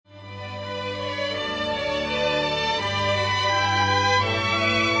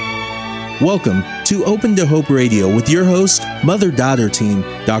Welcome to Open to Hope Radio with your host, mother-daughter team,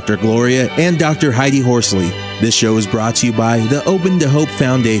 Dr. Gloria and Dr. Heidi Horsley. This show is brought to you by the Open to Hope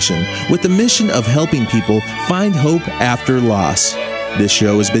Foundation with the mission of helping people find hope after loss. This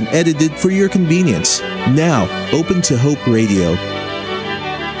show has been edited for your convenience. Now, Open to Hope Radio.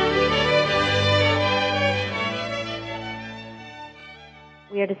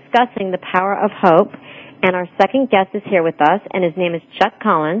 We are discussing the power of hope, and our second guest is here with us, and his name is Chuck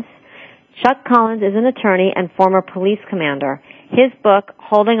Collins. Chuck Collins is an attorney and former police commander. His book,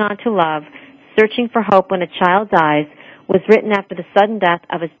 Holding On to Love, Searching for Hope When a Child Dies, was written after the sudden death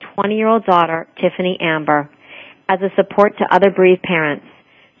of his 20-year-old daughter, Tiffany Amber, as a support to other bereaved parents.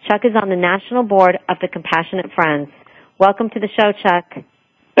 Chuck is on the national board of the Compassionate Friends. Welcome to the show, Chuck.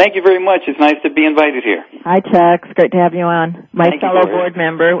 Thank you very much. It's nice to be invited here. Hi, Chuck. It's great to have you on. My Thank fellow you, board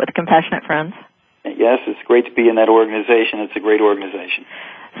member with Compassionate Friends. Yes, it's great to be in that organization. It's a great organization.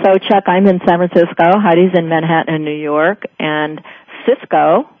 So, Chuck, I'm in San Francisco. Heidi's in Manhattan and New York. And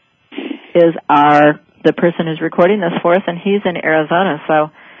Cisco is the person who's recording this for us, and he's in Arizona. So,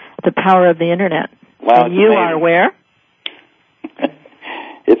 the power of the Internet. Wow, and you amazing. are where?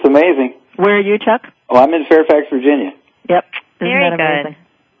 It's amazing. Where are you, Chuck? Oh, I'm in Fairfax, Virginia. Yep. Very Isn't that amazing?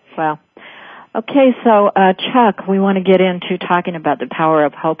 good. Wow. Okay, so, Chuck, we want to get into talking about the power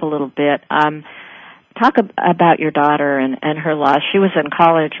of hope a little bit. Talk about your daughter and her loss. She was in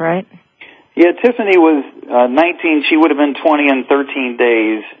college, right? Yeah, Tiffany was 19. She would have been 20 in 13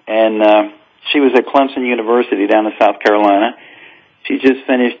 days, and she was at Clemson University down in South Carolina. She just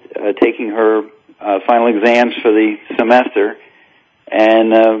finished taking her final exams for the semester,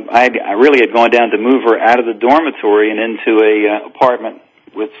 and I really had gone down to move her out of the dormitory and into a apartment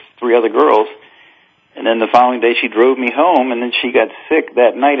with 3 other girls. And then the following day she drove me home, and then she got sick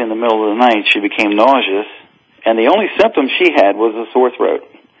that night in the middle of the night. She became nauseous, and the only symptom she had was a sore throat.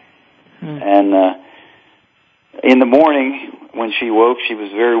 And in the morning, when she woke, she was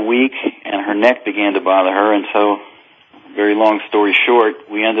very weak, and her neck began to bother her. And so, very long story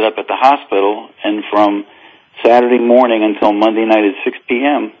short, we ended up at the hospital, and from Saturday morning until Monday night at 6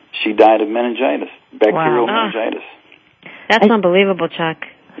 p.m., she died of meningitis, bacterial meningitis. That's unbelievable, Chuck.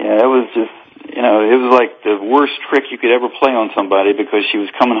 Yeah, it was just... it was like the worst trick you could ever play on somebody, because she was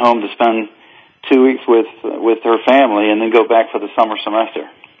coming home to spend 2 weeks with her family and then go back for the summer semester.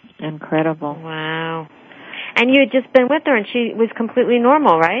 Incredible. Wow. And you had just been with her, and she was completely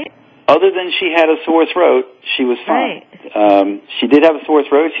normal, right? Other than she had a sore throat, she was fine. Right. She did have a sore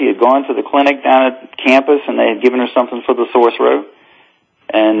throat. She had gone to the clinic down at campus, and they had given her something for the sore throat.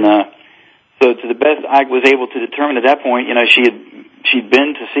 And so to the best I was able to determine at that point, she'd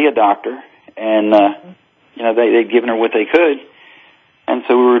been to see a doctor, and they'd given her what they could, and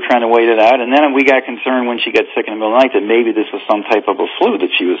so we were trying to wait it out. And then we got concerned when she got sick in the middle of the night that maybe this was some type of a flu that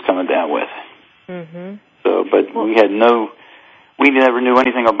she was coming down with. Mm-hmm. So, but we never knew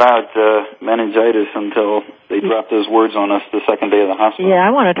anything about meningitis until they dropped those words on us the second day of the hospital. Yeah,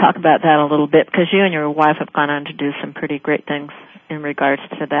 I want to talk about that a little bit, because you and your wife have gone on to do some pretty great things in regards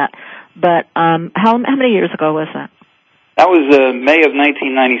to that. But how many years ago was that? That was May of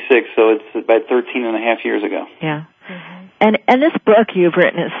 1996, so it's about 13 and a half years ago. Yeah. Mm-hmm. And this book you've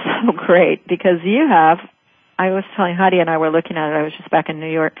written is so great, because I was telling Heidi and I were looking at it, I was just back in New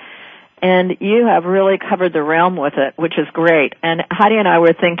York, and you have really covered the realm with it, which is great. And Heidi and I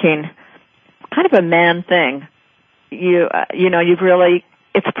were thinking, kind of a man thing. You've really,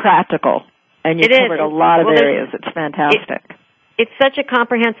 it's practical, and you've covered a lot of areas. It's fantastic. It's such a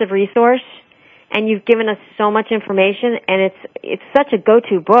comprehensive resource, and you've given us so much information, and it's such a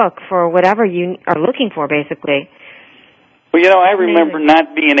go-to book for whatever you are looking for, basically. Well, I remember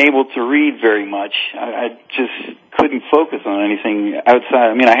not being able to read very much. I just couldn't focus on anything outside.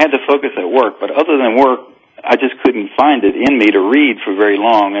 I mean, I had to focus at work, but other than work, I just couldn't find it in me to read for very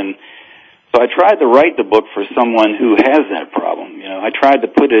long. And so I tried to write the book for someone who has that problem. I tried to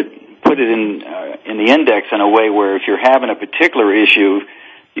put it in the index in a way where if you're having a particular issue,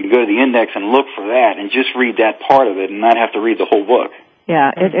 you can go to the index and look for that and just read that part of it and not have to read the whole book.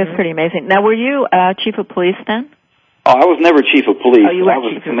 Yeah, it's pretty amazing. Now, were you chief of police then? Oh, I was never chief of police. Oh, you were I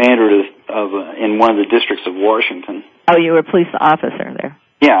was commander in one of the districts of Washington. Oh, you were a police officer there.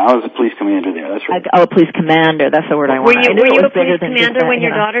 Yeah, I was a police commander there. That's right. Oh, police commander. That's the word I wanted. Were you a police commander when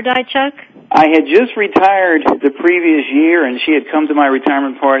your daughter died, Chuck? I had just retired the previous year, and she had come to my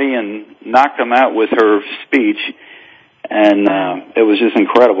retirement party and knocked them out with her speech. And it was just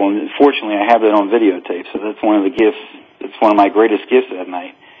incredible. And fortunately, I have it on videotape, so that's one of the gifts. It's one of my greatest gifts that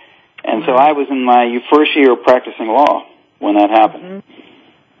night. And so I was in my first year of practicing law when that happened.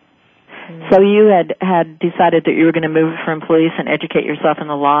 So you had decided that you were going to move from police and educate yourself in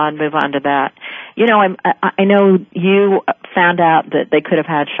the law and move on to that. You know, I know you found out that they could have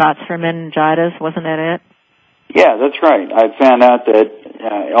had shots for meningitis. Wasn't that it? Yeah, that's right. I found out that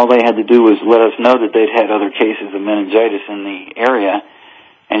all they had to do was let us know that they'd had other cases of meningitis in the area,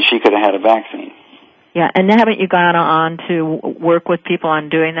 and she could have had a vaccine. Yeah, and haven't you gone on to work with people on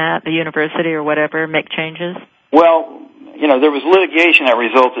doing that, the university or whatever, make changes? Well, you know, there was litigation that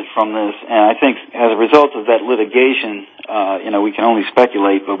resulted from this, and I think as a result of that litigation, you know, we can only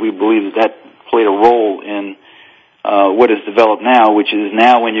speculate, but we believe that played a role in what is developed now, which is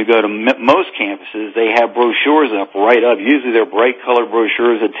now when you go to most campuses, they have brochures up, right up. Usually they're bright-colored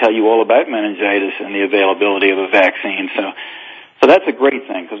brochures that tell you all about meningitis and the availability of a vaccine. So that's a great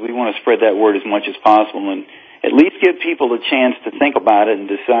thing, because we want to spread that word as much as possible and at least give people a chance to think about it and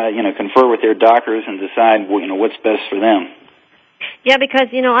decide, you know, confer with their doctors and decide, you know, what's best for them. Yeah, because,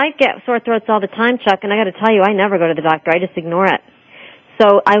 you know, I get sore throats all the time, Chuck, and I got to tell you, I never go to the doctor. I just ignore it.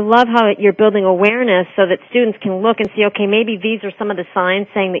 So I love how you're building awareness so that students can look and see, okay, maybe these are some of the signs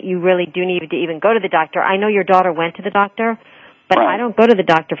saying that you really do need to even go to the doctor. I know your daughter went to the doctor, but right. I don't go to the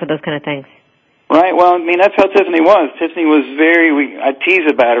doctor for those kind of things. Right. Well, I mean, that's how Tiffany was. Tiffany was I tease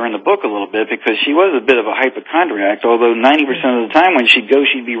about her in the book a little bit because she was a bit of a hypochondriac, although 90% of the time when she'd go,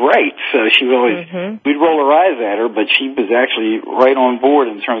 she'd be right. So she would always, we'd roll our eyes at her, but she was actually right on board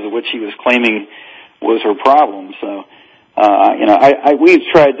in terms of what she was claiming was her problem. So, you know, we've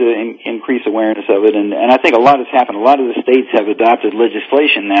tried to increase awareness of it, and I think a lot has happened. A lot of the states have adopted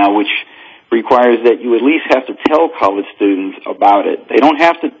legislation now, which requires that you at least have to tell college students about it. They don't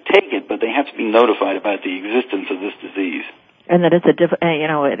have to take it, but they have to be notified about the existence of this disease. And that it's you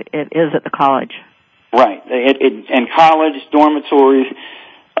know, it is at the college. Right. And college, dormitories,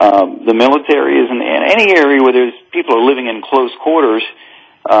 the military, and any area where there's people are living in close quarters,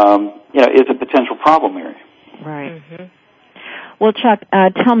 you know, is a potential problem area. Right. Mm-hmm. Well, Chuck,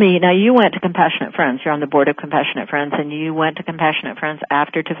 tell me, now you went to Compassionate Friends. You're on the board of Compassionate Friends, and you went to Compassionate Friends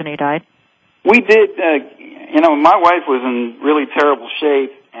after Tiffany died? We did. You know, my wife was in really terrible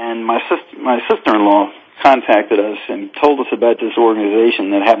shape, and my sister-in-law contacted us and told us about this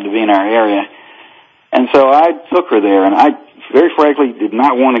organization that happened to be in our area. And so I took her there, and I very frankly did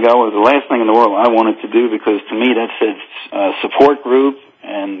not want to go. It was the last thing in the world I wanted to do because to me that said support group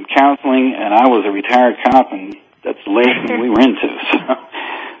and counseling, and I was a retired cop, and that's the last thing we were into.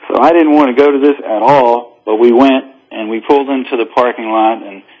 So I didn't want to go to this at all, but we went, and we pulled into the parking lot,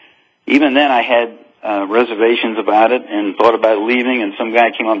 and even then I had reservations about it and thought about leaving, and some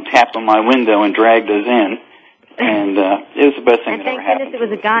guy came up and tapped on my window and dragged us in, and it was the best thing that ever happened. And thank goodness it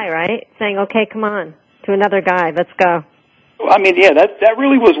was a guy, right? Saying, okay, come on, to another guy, let's go. Well, I mean, yeah, that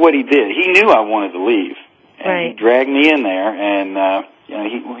really was what he did. He knew I wanted to leave, and right. He dragged me in there, and you know,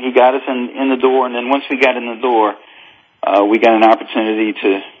 he got us in the door, and then once we got in the door, we got an opportunity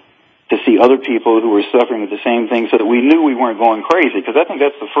to see other people who were suffering with the same thing, so that we knew we weren't going crazy. Because I think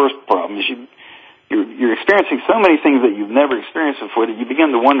that's the first problem: is you're experiencing so many things that you've never experienced before that you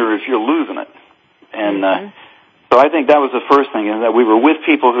begin to wonder if you're losing it. And so I think that was the first thing, is that we were with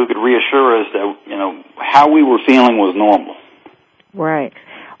people who could reassure us that, you know, how we were feeling was normal. Right.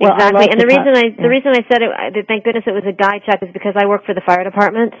 Well, exactly. And the reason I said it, thank goodness it was a guy, Chuck, is because I work for the fire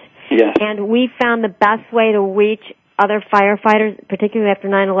department. Yes. And we found the best way to reach other firefighters, particularly after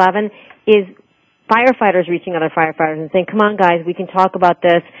 9/11, is firefighters reaching other firefighters and saying, come on, guys, we can talk about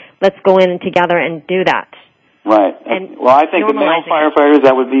this. Let's go in together and do that. Right. And well, I think the male firefighters,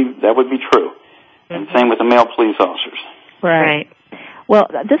 that would be true. And same with the male police officers. Right. Well,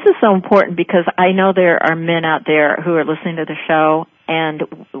 this is so important because I know there are men out there who are listening to the show and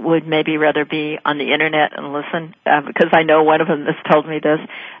would maybe rather be on the Internet and listen, because I know one of them has told me this,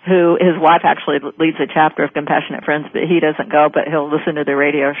 who his wife actually leads a chapter of Compassionate Friends, but he doesn't go, but he'll listen to the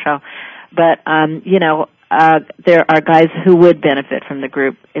radio show. But, you know, there are guys who would benefit from the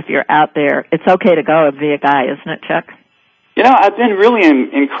group. If you're out there, it's okay to go and be a guy, isn't it, Chuck? You know, I've been really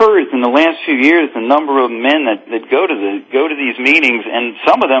encouraged in the last few years, the number of men that go to these meetings, and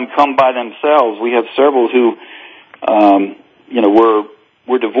some of them come by themselves. We have several who, you know,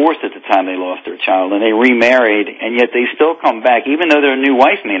 were divorced at the time they lost their child, and they remarried, and yet they still come back. Even though their new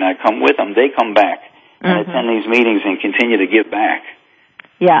wife may not come with them, they come back and attend these meetings and continue to give back.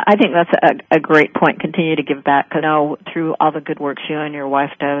 Yeah, I think that's a great point. Continue to give back. Because, you know, through all the good work you and your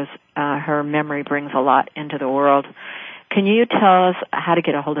wife does, her memory brings a lot into the world. Can you tell us how to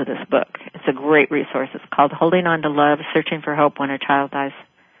get a hold of this book? It's a great resource. It's called Holding On to Love, Searching for Hope When a Child Dies.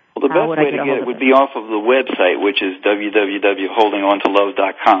 Well, the best way to get it would be off of the website, which is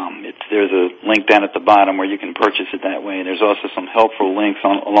www.holdingontolove.com. There's a link down at the bottom where you can purchase it that way. And there's also some helpful links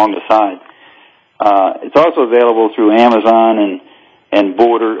along the side. It's also available through Amazon and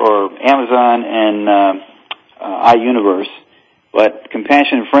Border, or Amazon and iUniverse. But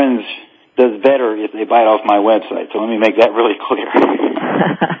Compassion Friends does better if they buy it off my website. So let me make that really clear.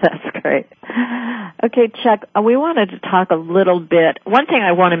 That's great. Okay, Chuck, we wanted to talk a little bit. One thing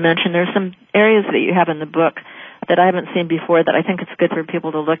I want to mention, there's some areas that you have in the book that I haven't seen before that I think it's good for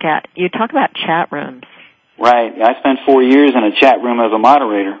people to look at. You talk about chat rooms. Right. I spent 4 years in a chat room as a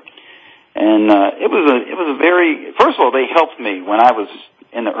moderator. And it was a very, first of all, they helped me when I was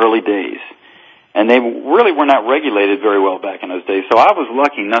in the early days. And they really were not regulated very well back in those days. So I was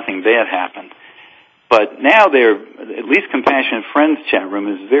lucky nothing bad happened. But now at least Compassion Friends chat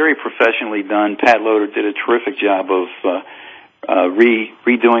room is very professionally done. Pat Loader did a terrific job of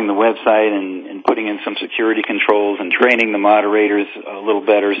redoing the website and putting in some security controls and training the moderators a little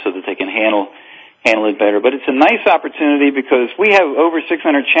better so that they can handle it better. But it's a nice opportunity because we have over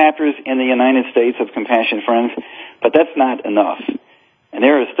 600 chapters in the United States of Compassion Friends, but that's not enough. And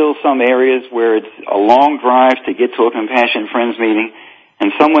there are still some areas where it's a long drive to get to a Compassion Friends meeting,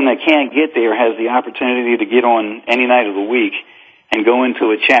 and someone that can't get there has the opportunity to get on any night of the week and go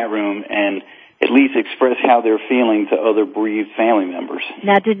into a chat room and at least express how they're feeling to other bereaved family members.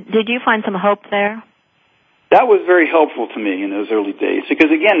 Now, did you find some hope there? That was very helpful to me in those early days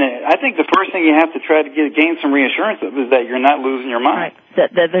because, again, I think the first thing you have to try to gain some reassurance of is that you're not losing your mind.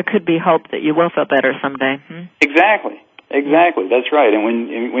 Right. That there could be hope that you will feel better someday. Exactly. That's right. And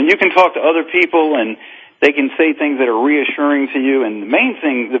when you can talk to other people and they can say things that are reassuring to you, and the main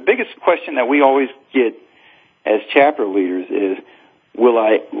thing, the biggest question that we always get as chapter leaders is, will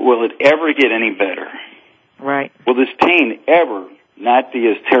it ever get any better? Right. Will this pain ever not be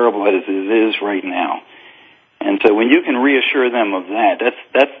as terrible as it is right now? And so when you can reassure them of that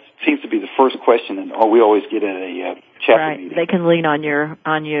seems to be the first question that we always get at a chapter meeting. They can lean on you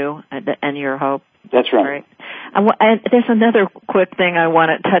and your hope. That's right. And there's another quick thing I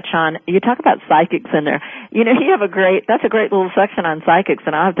want to touch on. You talk about psychics in there. You know, that's a great little section on psychics,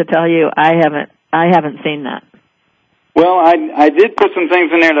 and I have to tell you, I haven't seen that. Well, I did put some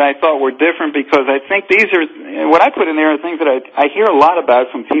things in there that I thought were different because I think what I put in there are things that I hear a lot about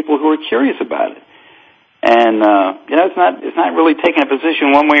from people who are curious about it. And, it's not really taking a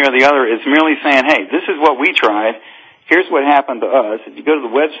position one way or the other. It's merely saying, hey, this is what we tried. Here's what happened to us. If you go to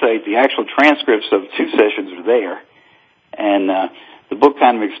the website, the actual transcripts of 2 sessions are there. And, the book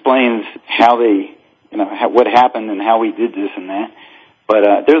kind of explains how what happened and how we did this and that.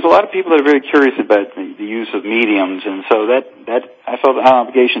 But, there's a lot of people that are very curious about the use of mediums. And so that I felt an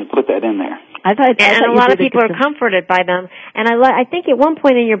obligation to put that in there. And a lot of people are comforted by them. And I think at one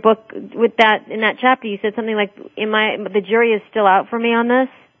point in your book, in that chapter, you said something like, the jury is still out for me on this.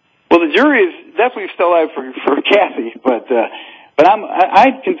 Well, the jury is definitely still out for Kathy, but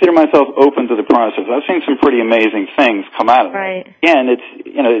I consider myself open to the process. I've seen some pretty amazing things come out of it. Right. Again,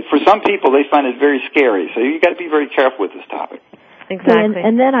 it's for some people they find it very scary, so you got to be very careful with this topic. Exactly.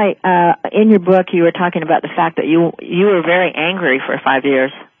 And then in your book, you were talking about the fact that you were very angry for 5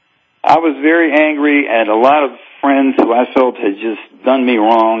 years. I was very angry at a lot of friends who I felt had just done me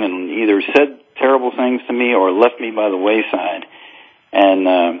wrong and either said terrible things to me or left me by the wayside.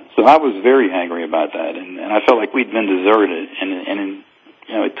 And so I was very angry about that, and I felt like we'd been deserted. And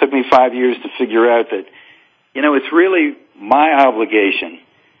it took me 5 years to figure out that, it's really my obligation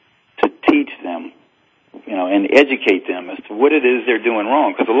to teach them, and educate them as to what it is they're doing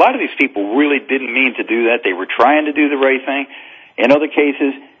wrong. Because a lot of these people really didn't mean to do that. They were trying to do the right thing. In other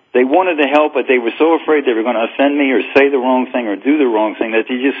cases, they wanted to help, but they were so afraid they were going to offend me or say the wrong thing or do the wrong thing that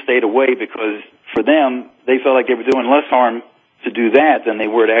they just stayed away because for them, they felt like they were doing less harm to do that than they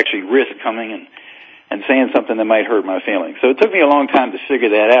were to actually risk coming and saying something that might hurt my feelings. So it took me a long time to figure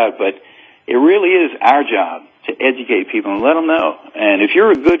that out, but it really is our job to educate people and let them know. And if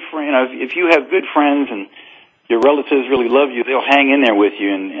you're a good friend, if you have good friends and your relatives really love you, they'll hang in there with you,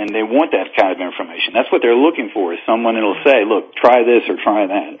 and they want that kind of information. That's what they're looking for, is someone that'll say, look, try this or try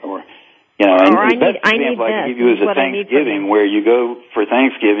that, or, and the best example I can give you is a Thanksgiving, where you go for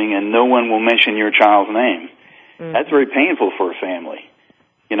Thanksgiving and no one will mention your child's name. Mm-hmm. That's very painful for a family.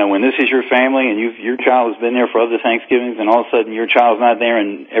 When this is your family and your child has been there for other Thanksgivings and all of a sudden your child's not there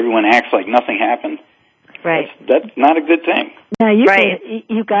and everyone acts like nothing happened. Right. That's not a good thing. Now, you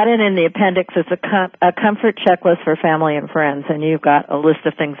got it in the appendix as a comfort checklist for family and friends, and you've got a list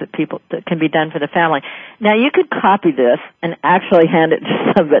of things that can be done for the family. Now, you could copy this and actually hand it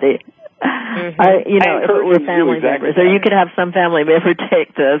to somebody. Mm-hmm. If it were family members, or you could have some family member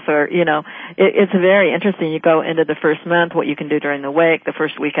take this, or it's very interesting. You go into the first month, what you can do during the wake, the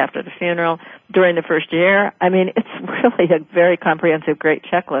first week after the funeral, during the first year. I mean, it's really a very comprehensive, great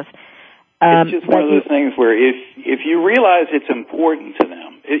checklist. It's just one of those things where if you realize it's important to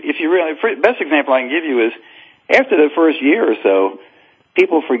them, if you realize, best example I can give you is after the first year or so,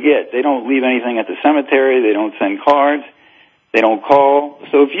 people forget. They don't leave anything at the cemetery. They don't send cards. They don't call.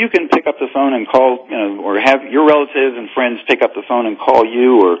 So if you can pick up the phone and call, or have your relatives and friends pick up the phone and call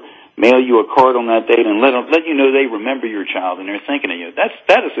you, or mail you a card on that date and let you know they remember your child and they're thinking of you,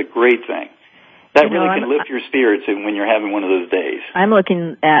 that is a great thing. That really can lift your spirits when you're having one of those days. I'm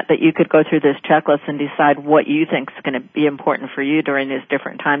looking at that you could go through this checklist and decide what you think is going to be important for you during these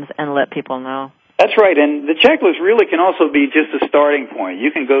different times and let people know. That's right, and the checklist really can also be just a starting point. You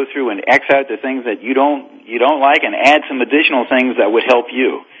can go through and X out the things that you don't like and add some additional things that would help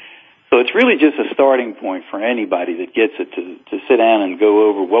you. So it's really just a starting point for anybody that gets it to sit down and go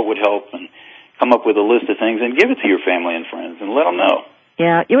over what would help and come up with a list of things and give it to your family and friends and let them know.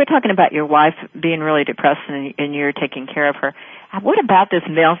 Yeah, you were talking about your wife being really depressed and you're taking care of her. What about this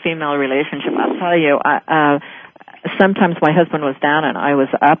male-female relationship? I'll tell you, sometimes my husband was down and I was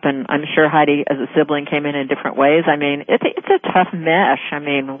up, and I'm sure Heidi, as a sibling, came in different ways. I mean, it's a tough mesh. I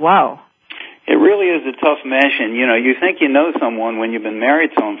mean, wow. It really is a tough mesh, and, you think you know someone when you've been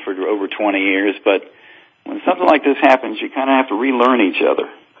married to them for over 20 years, but when something like this happens, you kind of have to relearn each other,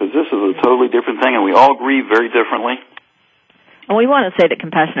 because this is a totally different thing, and we all grieve very differently. And we want to say that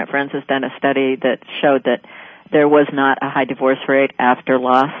Compassionate Friends has done a study that showed that there was not a high divorce rate after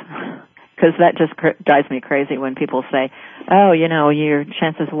loss, because that just drives me crazy when people say, oh, your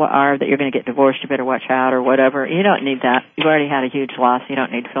chances are that you're going to get divorced, you better watch out, or whatever. You don't need that. You've already had a huge loss. You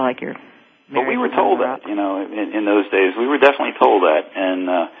don't need to feel like you're married. But we were told that, in those days. We were definitely told that,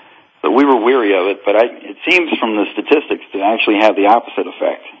 and so we were weary of it, but it seems from the statistics to actually have the opposite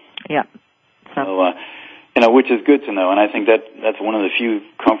effect. Yeah. So which is good to know, and I think that's one of the few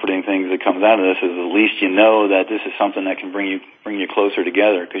comforting things that comes out of this is at least you know that this is something that can bring you closer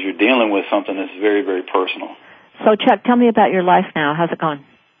together, because you're dealing with something that's very, very personal. So, Chuck, tell me about your life now. How's it going?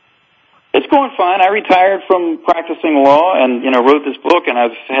 It's going fine. I retired from practicing law and, wrote this book, and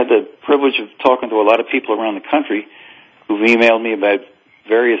I've had the privilege of talking to a lot of people around the country who've emailed me about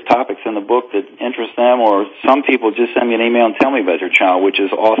various topics in the book that interest them, or some people just send me an email and tell me about their child, which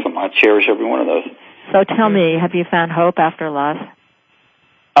is awesome. I cherish every one of those. So tell me, have you found hope after loss?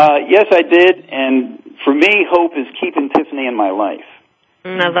 Yes, I did, and for me, hope is keeping Tiffany in my life.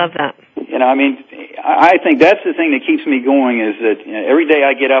 I love that. I think that's the thing that keeps me going is that every day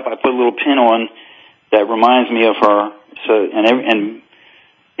I get up, I put a little pin on that reminds me of her. So,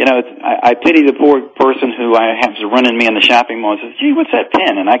 I pity the poor person who I have to run in me in the shopping mall and says, gee, what's that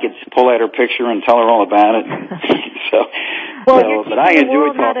pin? And I could pull out her picture and tell her all about it. But I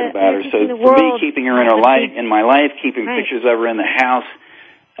enjoy talking about her. So for me, keeping her in my life, keeping pictures of her in the house,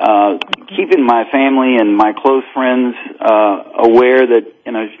 keeping my family and my close friends aware that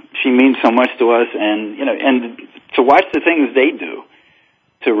she means so much to us, and to watch the things they do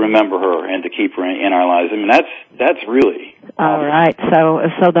to remember her and to keep her in our lives. That's really all right.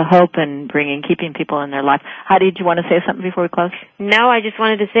 So the hope and keeping people in their life. Heidi, did you want to say something before we close? No, I just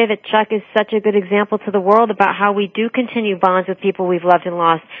wanted to say that Chuck is such a good example to the world about how we do continue bonds with people we've loved and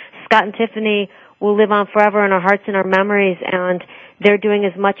lost. Scott and Tiffany will live on forever in our hearts and our memories, and they're doing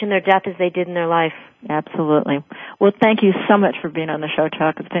as much in their death as they did in their life. Absolutely. Well, thank you so much for being on the show,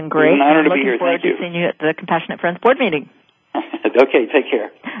 Chuck. It's been great. It's an honor to be here. Looking forward to seeing you at the Compassionate Friends board meeting. Okay, take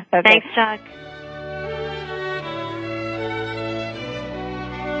care. Okay. Thanks, Chuck.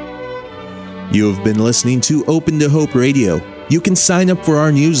 You have been listening to Open to Hope Radio. You can sign up for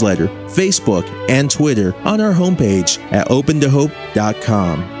our newsletter, Facebook, and Twitter on our homepage at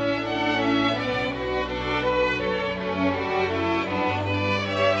opentohope.com.